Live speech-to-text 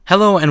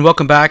Hello and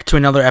welcome back to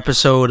another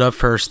episode of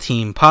First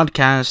Team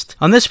Podcast.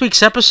 On this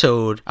week's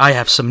episode, I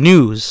have some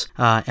news,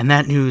 and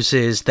that news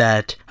is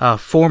that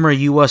former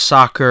U.S.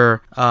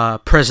 Soccer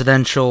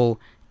presidential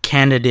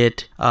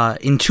candidate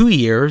in 2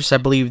 years, I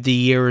believe the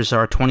years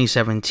are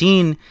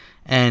 2017,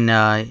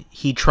 and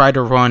he tried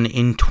to run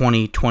in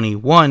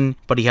 2021,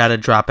 but he had to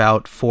drop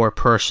out for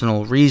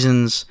personal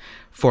reasons,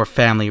 for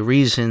family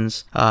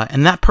reasons,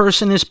 and that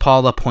person is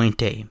Paul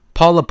Lapointe.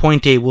 Paul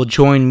Lapointe will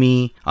join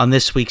me on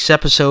this week's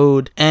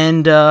episode,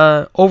 and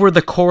over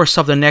the course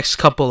of the next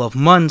couple of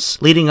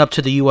months leading up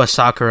to the U.S.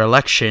 soccer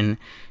election,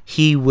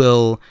 he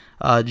will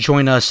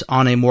join us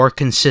on a more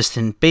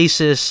consistent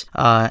basis,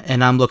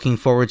 and I'm looking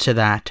forward to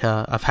that,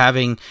 of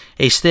having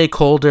a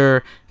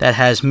stakeholder that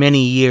has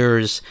many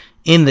years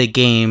in the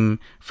game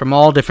from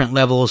all different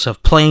levels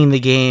of playing the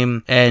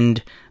game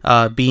and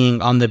being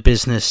on the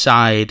business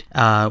side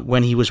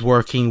when he was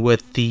working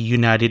with the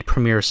United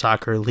Premier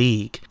Soccer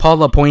League. Paul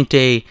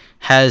Lapointe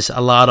has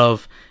a lot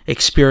of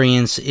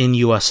experience in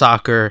U.S.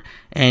 soccer,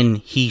 and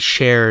he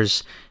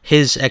shares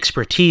his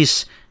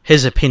expertise,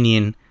 his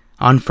opinion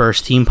on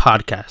First Team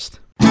Podcast.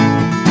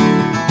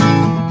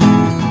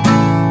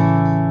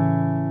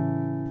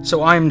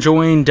 So I'm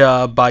joined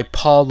by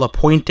Paul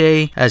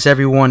Lapointe. As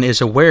everyone is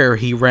aware,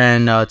 he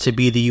ran to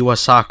be the U.S.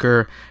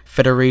 Soccer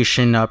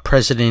Federation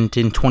president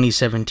in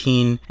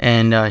 2017,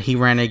 and he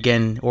ran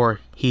again, or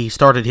he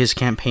started his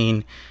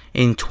campaign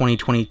in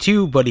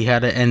 2022, but he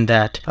had to end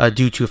that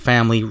due to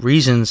family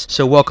reasons.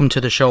 So welcome to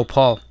the show,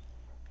 Paul.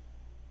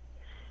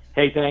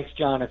 Hey, thanks,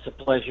 John. It's a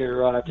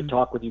pleasure to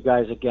talk with you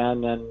guys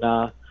again, and,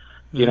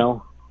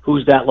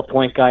 who's that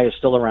Lapointe guy is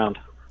still around.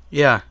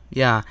 Yeah.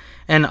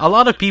 And a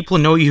lot of people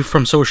know you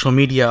from social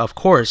media, of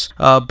course,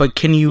 but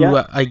can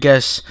you,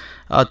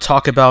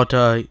 talk about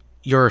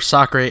your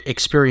soccer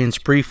experience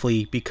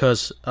briefly,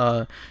 because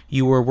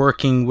you were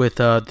working with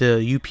the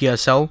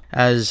UPSL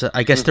as,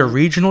 I guess, their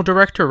regional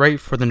director, right,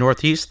 for the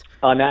Northeast?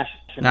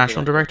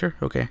 National director?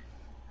 Okay.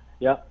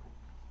 Yep.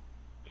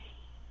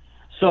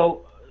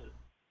 So,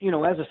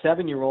 as a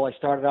 7-year-old, I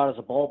started out as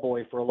a ball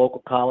boy for a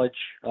local college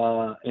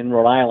in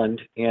Rhode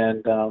Island,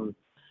 and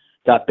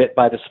got bit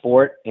by the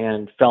sport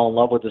and fell in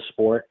love with the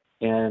sport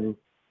and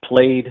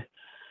played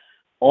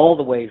all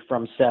the way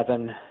from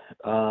 7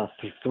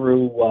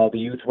 through the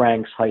youth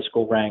ranks, high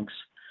school ranks,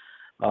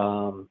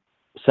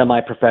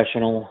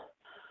 semi-professional,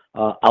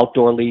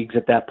 outdoor leagues.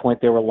 At that point,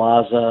 there were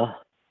LAZA,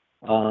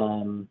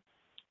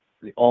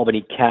 the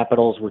Albany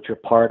Capitals, which were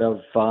part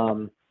of,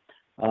 I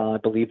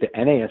believe, the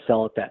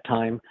NASL at that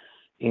time.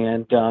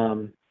 And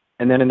then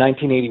in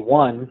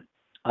 1981,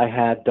 I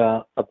had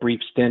a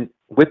brief stint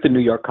with the New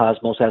York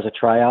Cosmos as a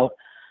tryout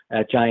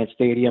at Giant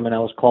Stadium, and I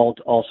was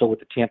called also with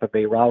the Tampa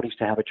Bay Rowdies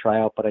to have a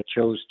tryout, but I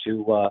chose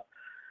to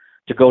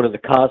go to the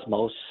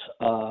Cosmos,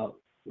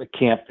 the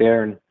camp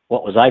there, and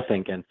what was I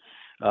thinking?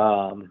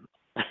 As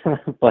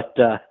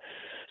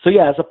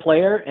a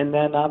player, and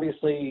then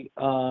obviously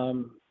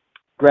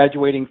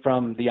graduating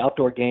from the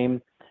outdoor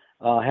game,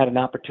 had an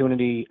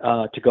opportunity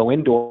to go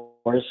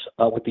indoors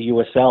with the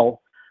USL,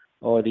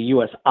 or the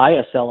US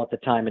ISL at the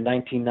time in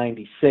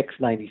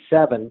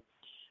 1996-97,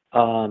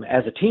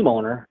 as a team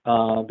owner,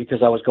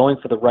 because I was going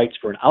for the rights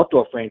for an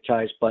outdoor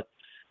franchise, but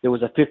there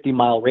was a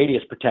 50-mile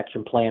radius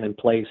protection plan in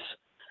place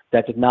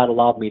that did not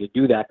allow me to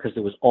do that because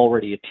there was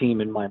already a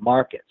team in my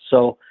market.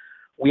 So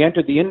we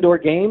entered the indoor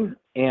game,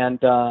 and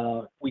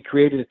we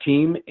created a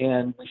team,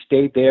 and we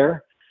stayed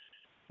there.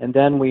 And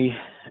then we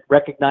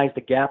recognized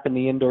the gap in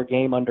the indoor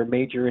game under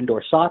Major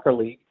Indoor Soccer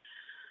League.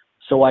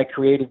 So I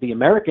created the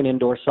American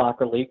Indoor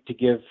Soccer League to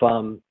give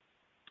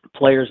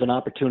players an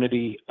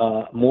opportunity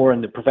more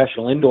in the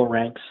professional indoor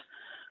ranks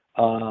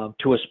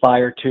to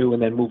aspire to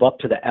and then move up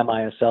to the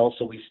MISL.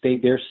 So we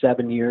stayed there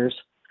 7 years.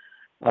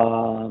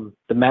 The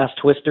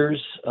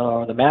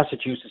the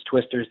Massachusetts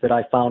Twisters that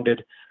I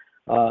founded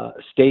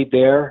stayed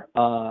there,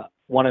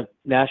 won a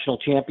national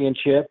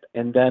championship,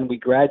 and then we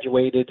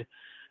graduated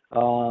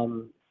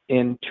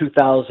in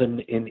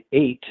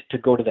 2008 to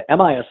go to the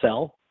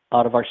MISL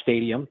out of our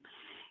stadium.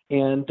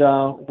 And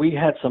we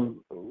had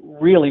some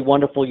really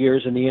wonderful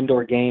years in the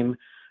indoor game,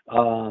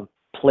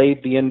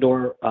 played the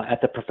indoor at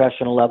the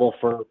professional level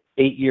for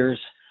 8 years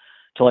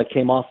till I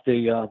came off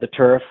the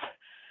turf.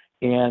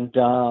 And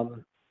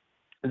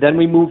then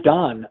we moved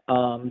on.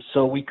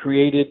 So we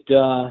created,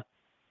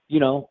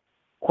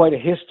 quite a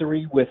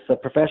history with a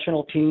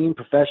professional team,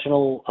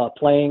 professional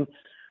playing.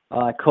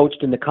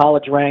 Coached in the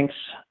college ranks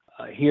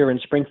here in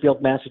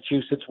Springfield,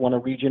 Massachusetts, won a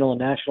regional and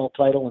national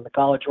title in the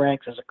college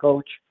ranks as a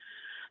coach.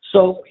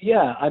 So,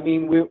 yeah, I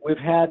mean, we've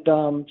had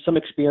some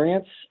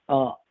experience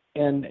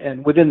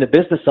and within the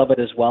business of it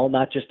as well,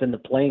 not just in the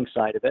playing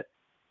side of it.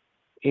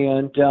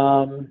 And,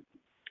 on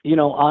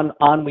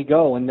we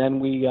go. And then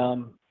we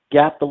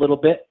gapped a little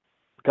bit,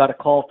 got a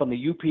call from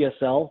the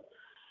UPSL,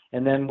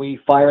 and then we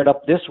fired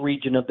up this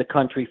region of the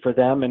country for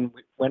them, and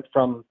we went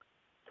from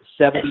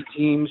 70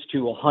 teams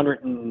to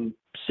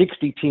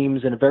 160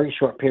 teams in a very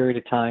short period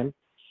of time,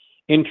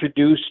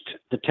 introduced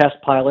the test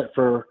pilot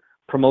for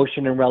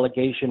promotion and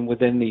relegation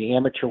within the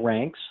amateur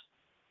ranks,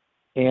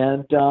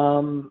 and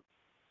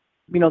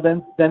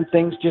then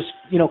things just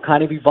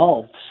kind of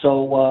evolved.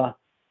 So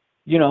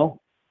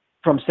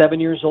from 7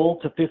 years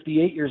old to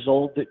 58 years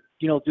old, that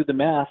do the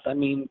math. I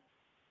mean,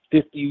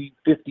 50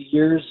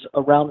 years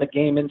around the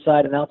game,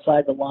 inside and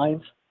outside the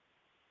lines,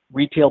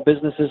 retail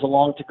businesses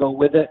along to go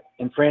with it,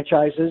 and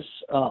franchises,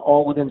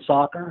 all within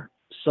soccer.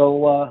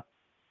 So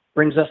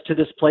brings us to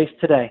this place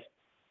today.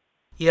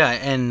 Yeah,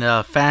 and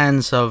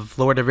fans of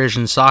lower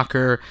division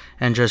soccer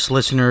and just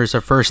listeners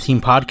of First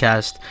Team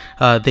Podcast,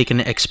 they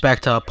can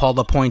expect Paul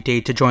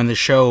Lapointe to join the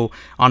show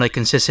on a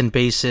consistent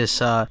basis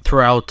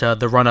throughout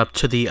the run-up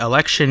to the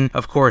election.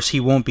 Of course, he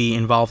won't be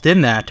involved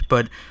in that,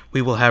 but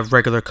we will have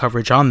regular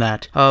coverage on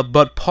that.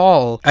 But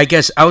Paul, I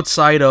guess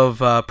outside of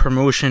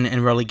promotion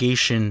and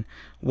relegation,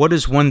 what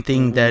is one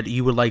thing that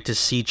you would like to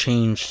see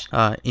changed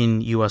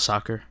in U.S.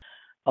 soccer?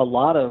 A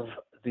lot of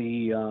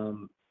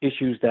the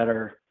issues that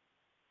are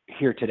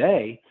here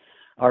today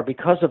are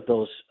because of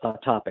those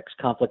topics: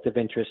 conflict of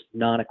interest,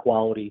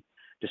 non-equality,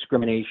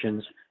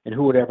 discriminations, and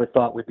who would ever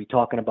thought we'd be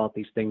talking about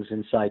these things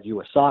inside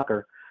U.S.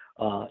 soccer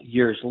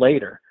years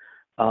later.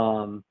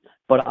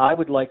 But I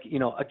would like,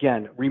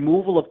 again,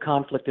 removal of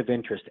conflict of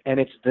interest, and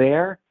it's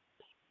there,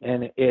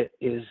 and it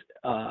is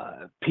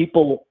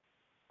people,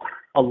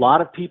 a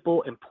lot of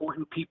people,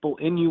 important people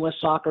in U.S.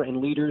 soccer and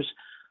leaders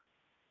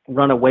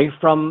run away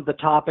from the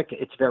topic.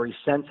 It's very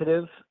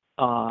sensitive.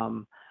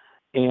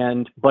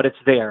 But it's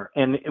there.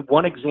 And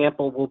one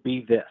example will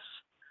be this.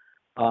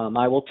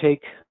 I will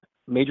take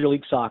Major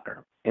League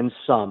Soccer and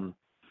some,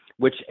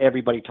 which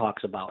everybody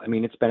talks about. I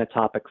mean, it's been a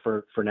topic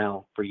for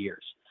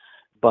years.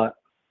 But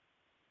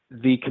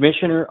the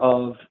commissioner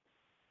of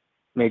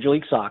Major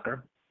League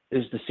Soccer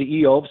is the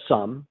CEO of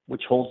some,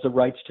 which holds the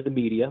rights to the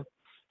media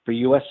for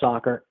U.S.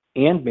 soccer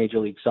and Major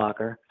League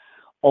Soccer,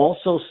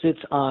 also sits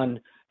on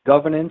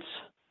governance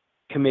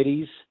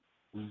committees,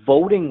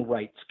 voting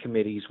rights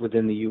committees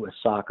within the U.S.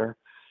 soccer,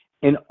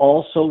 and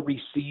also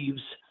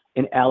receives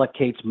and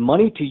allocates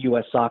money to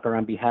U.S. soccer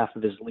on behalf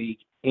of his league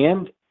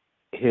and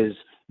his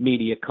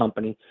media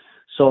company.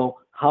 So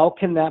how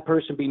can that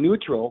person be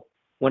neutral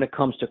when it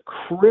comes to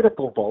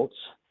critical votes?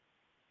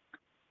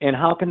 And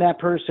how can that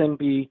person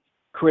be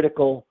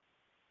critical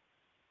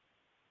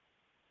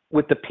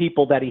with the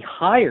people that he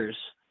hires?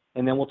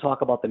 And then we'll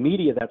talk about the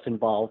media that's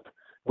involved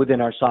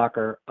within our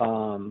soccer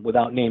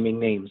without naming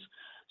names.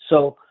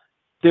 So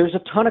there's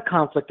a ton of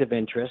conflict of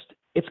interest.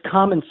 It's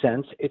common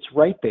sense. It's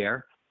right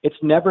there. It's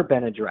never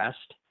been addressed.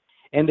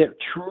 And it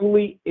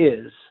truly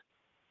is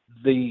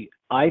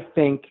I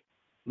think,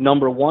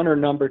 number one or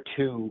number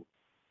two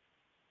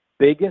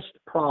biggest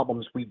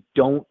problems we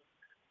don't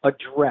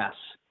address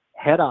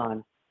head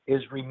on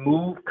is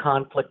remove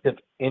conflict of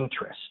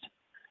interest.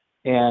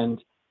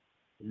 And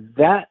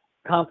that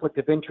conflict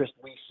of interest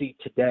we see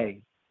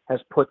today has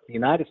put the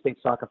United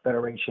States Soccer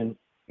Federation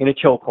in a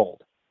chokehold,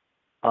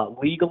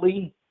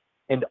 legally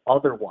and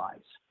otherwise.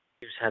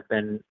 Have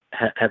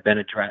been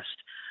addressed.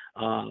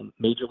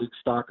 Major League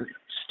Soccer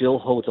still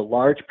holds a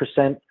large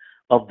percent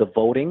of the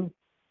voting.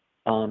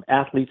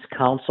 Athletes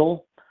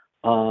Council,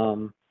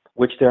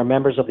 which there are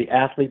members of the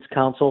Athletes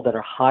Council that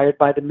are hired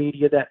by the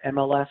media that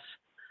MLS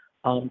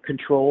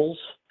controls.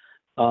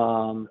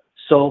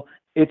 So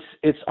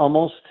it's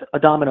almost a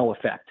domino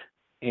effect.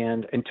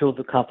 And until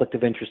the conflict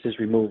of interest is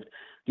removed,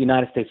 the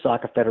United States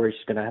Soccer Federation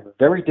is going to have a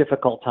very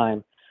difficult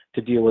time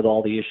to deal with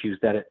all the issues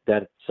that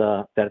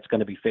it's going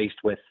to be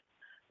faced with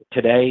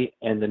today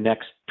and the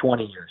next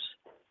 20 years.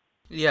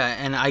 Yeah,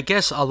 and I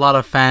guess a lot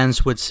of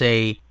fans would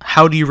say,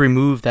 how do you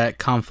remove that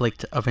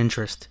conflict of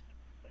interest?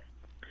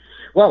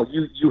 Well,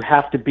 you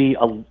have to be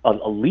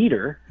a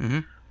leader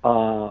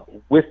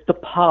with the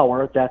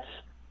power that's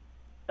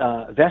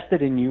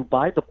vested in you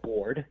by the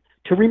board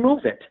to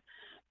remove it.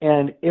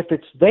 And if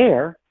it's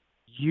there,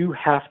 you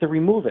have to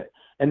remove it.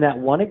 And that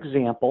one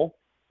example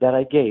that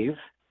I gave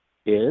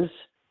is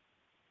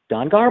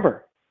Don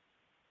Garber.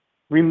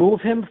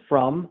 Remove him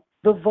from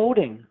the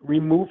voting.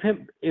 Remove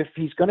him if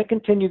he's going to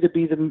continue to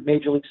be the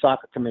Major League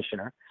Soccer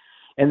commissioner.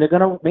 And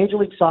Major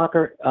League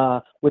Soccer,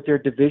 with their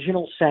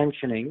divisional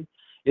sanctioning,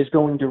 is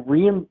going to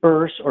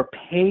reimburse or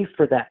pay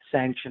for that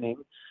sanctioning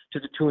to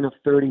the tune of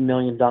 $30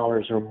 million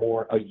or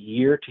more a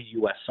year to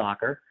U.S.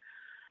 soccer.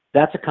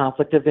 That's a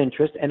conflict of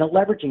interest and a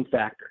leveraging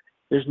factor.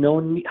 There's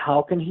no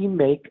how can he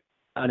make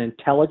an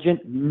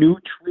intelligent,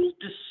 neutral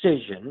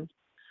decision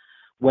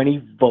when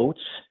he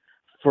votes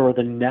for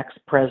the next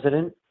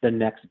president, the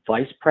next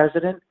vice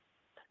president,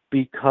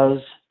 because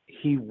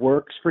he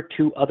works for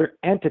two other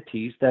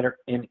entities that are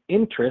in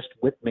interest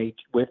with the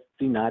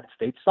United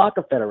States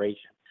Soccer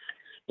Federation.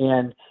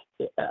 And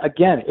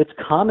again, it's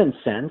common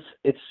sense.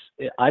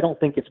 I don't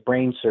think it's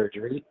brain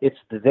surgery. It's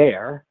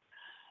there.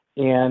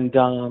 And,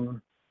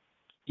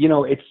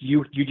 it's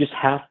you just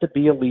have to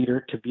be a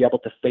leader to be able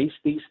to face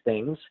these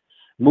things,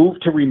 move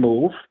to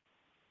remove,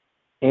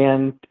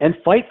 and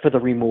fight for the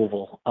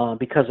removal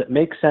because it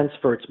makes sense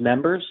for its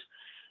members.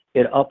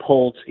 It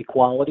upholds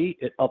equality.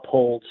 It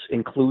upholds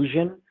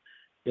inclusion.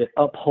 It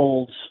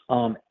upholds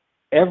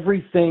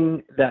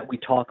everything that we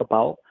talk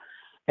about.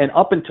 And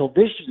up until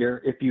this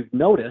year, if you've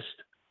noticed,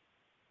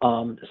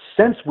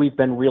 since we've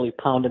been really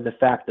pounding the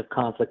fact of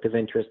conflict of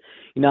interest,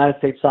 United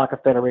States Soccer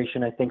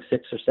Federation, I think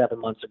 6 or 7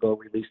 months ago,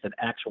 released an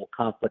actual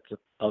conflict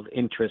of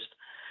interest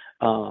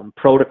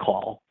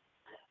protocol.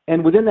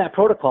 And within that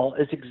protocol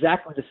is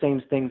exactly the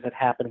same things that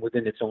happen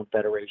within its own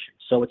federation.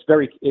 So it's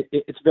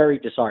very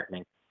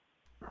disheartening.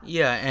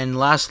 Yeah, and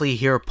lastly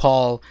here,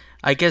 Paul,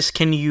 I guess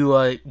can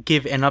you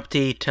give an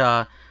update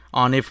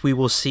on if we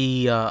will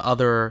see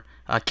other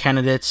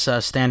candidates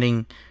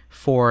standing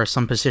for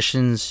some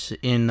positions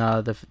in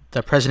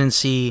the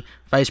presidency,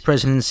 vice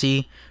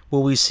presidency?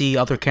 Will we see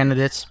other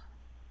candidates?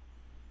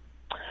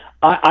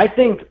 I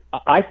think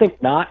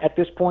not at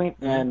this point.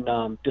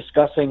 And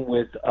discussing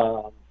with,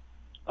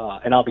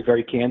 and I'll be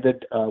very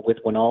candid with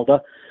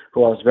Winalda,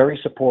 who I was very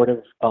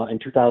supportive in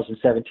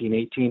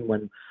 2017-18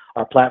 when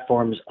our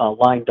platforms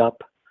lined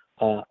up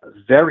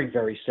very,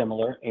 very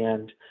similar,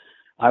 and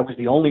I was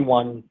the only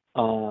one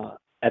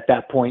at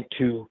that point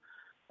to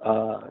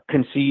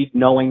concede,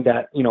 knowing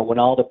that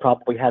Winalda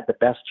probably had the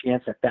best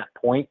chance at that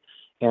point,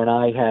 and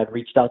I had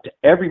reached out to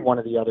every one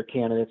of the other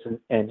candidates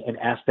and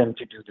asked them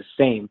to do the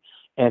same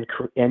and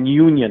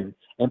union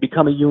and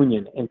become a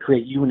union and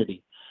create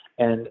unity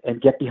and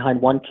get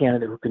behind one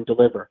candidate who can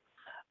deliver.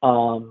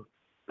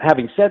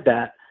 Having said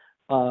that,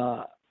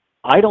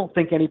 I don't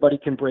think anybody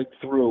can break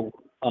through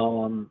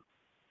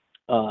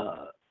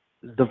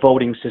the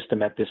voting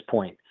system at this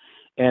point.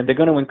 And they're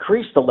going to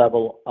increase the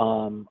level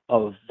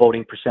of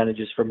voting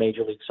percentages for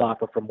Major League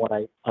Soccer, from what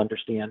I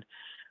understand.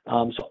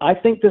 So I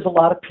think there's a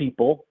lot of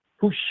people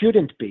who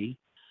shouldn't be,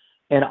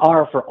 and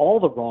are for all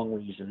the wrong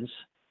reasons,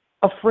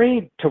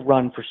 afraid to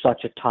run for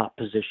such a top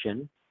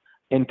position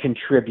and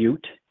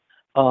contribute.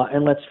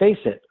 And let's face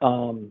it,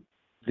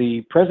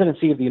 the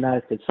presidency of the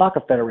United States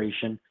Soccer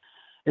Federation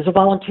is a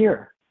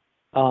volunteer.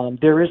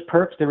 There is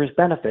perks, there is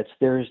benefits,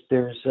 there's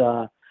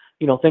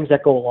things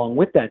that go along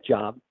with that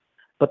job,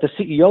 but the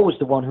CEO is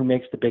the one who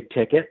makes the big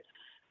ticket.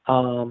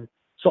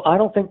 So I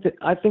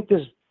think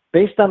there's,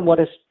 based on what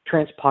has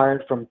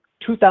transpired from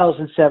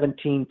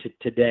 2017 to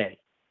today,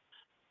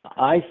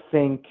 I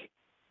think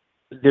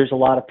there's a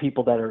lot of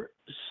people that are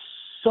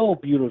so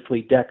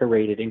beautifully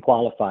decorated and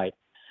qualified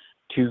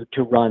to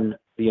run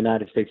the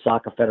United States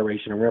Soccer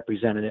Federation and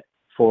represent it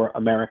for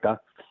America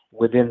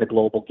within the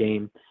global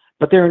game.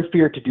 But they're in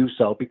fear to do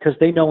so because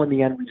they know in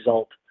the end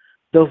result,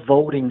 the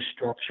voting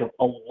structure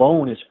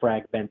alone is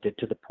fragmented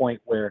to the point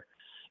where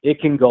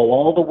it can go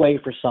all the way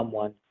for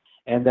someone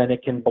and then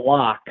it can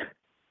block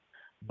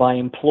by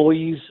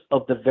employees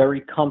of the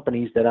very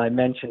companies that I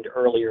mentioned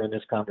earlier in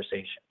this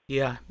conversation.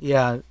 Yeah,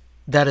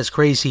 that is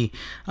crazy.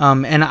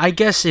 And I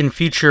guess in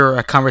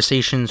future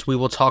conversations, we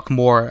will talk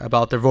more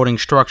about the voting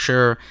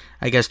structure,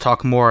 I guess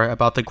talk more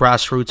about the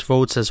grassroots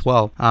votes as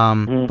well.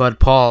 But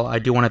Paul, I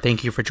do want to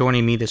thank you for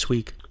joining me this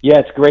week. Yeah,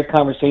 it's a great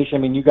conversation. I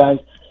mean, you guys,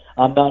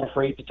 I'm not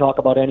afraid to talk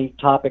about any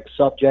topic,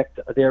 subject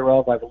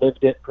thereof. I've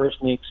lived it,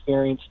 personally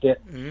experienced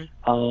it.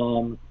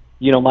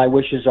 My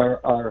wishes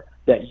are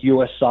that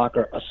U.S.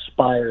 soccer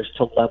aspires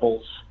to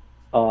levels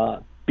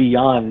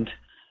beyond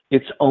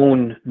its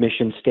own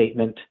mission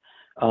statement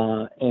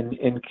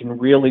and can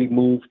really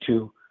move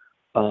to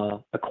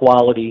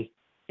equality,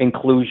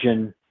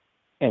 inclusion,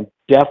 and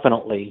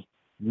definitely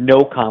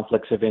no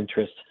conflicts of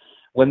interest.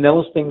 When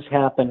those things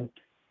happen,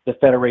 the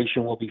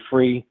Federation will be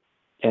free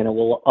and it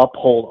will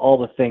uphold all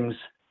the things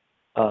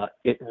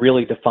it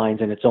really defines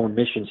in its own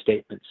mission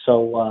statement.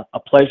 So a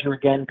pleasure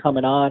again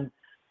coming on.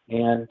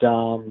 And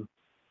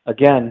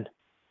again,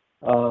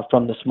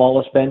 from the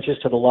smallest benches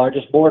to the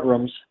largest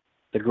boardrooms,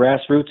 the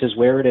grassroots is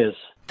where it is.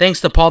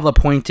 Thanks to Paul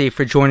Lapointe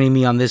for joining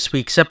me on this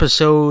week's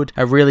episode.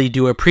 I really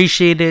do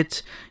appreciate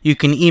it. You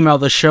can email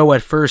the show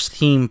at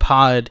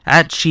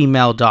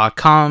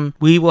firstteampod@gmail.com.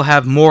 We will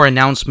have more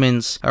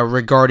announcements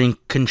regarding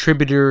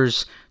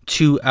contributors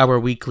to our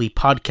weekly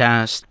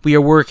podcast. We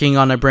are working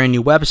on a brand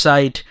new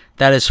website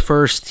that is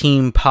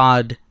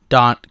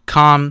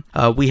firstteampod.com.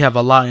 We have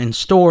a lot in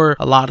store,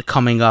 a lot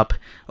coming up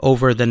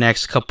over the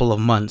next couple of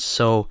months.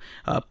 So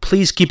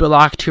please keep it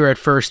locked here at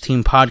First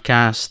Team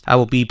Podcast. I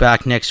will be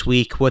back next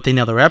week with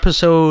another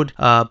episode.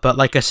 But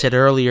like I said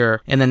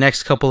earlier, in the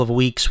next couple of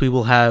weeks, we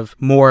will have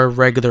more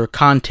regular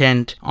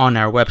content on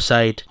our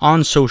website,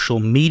 on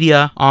social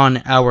media,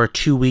 on our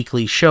 2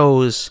 weekly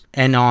shows,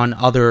 and on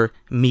other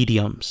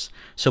mediums.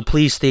 So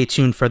please stay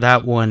tuned for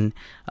that one.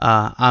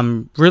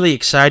 I'm really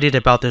excited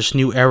about this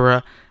new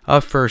era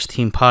of First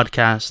Team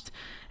Podcast.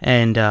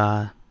 And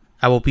I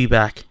will be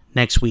back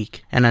next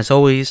week. And as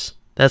always,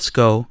 let's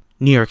go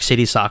New York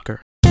City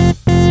Soccer.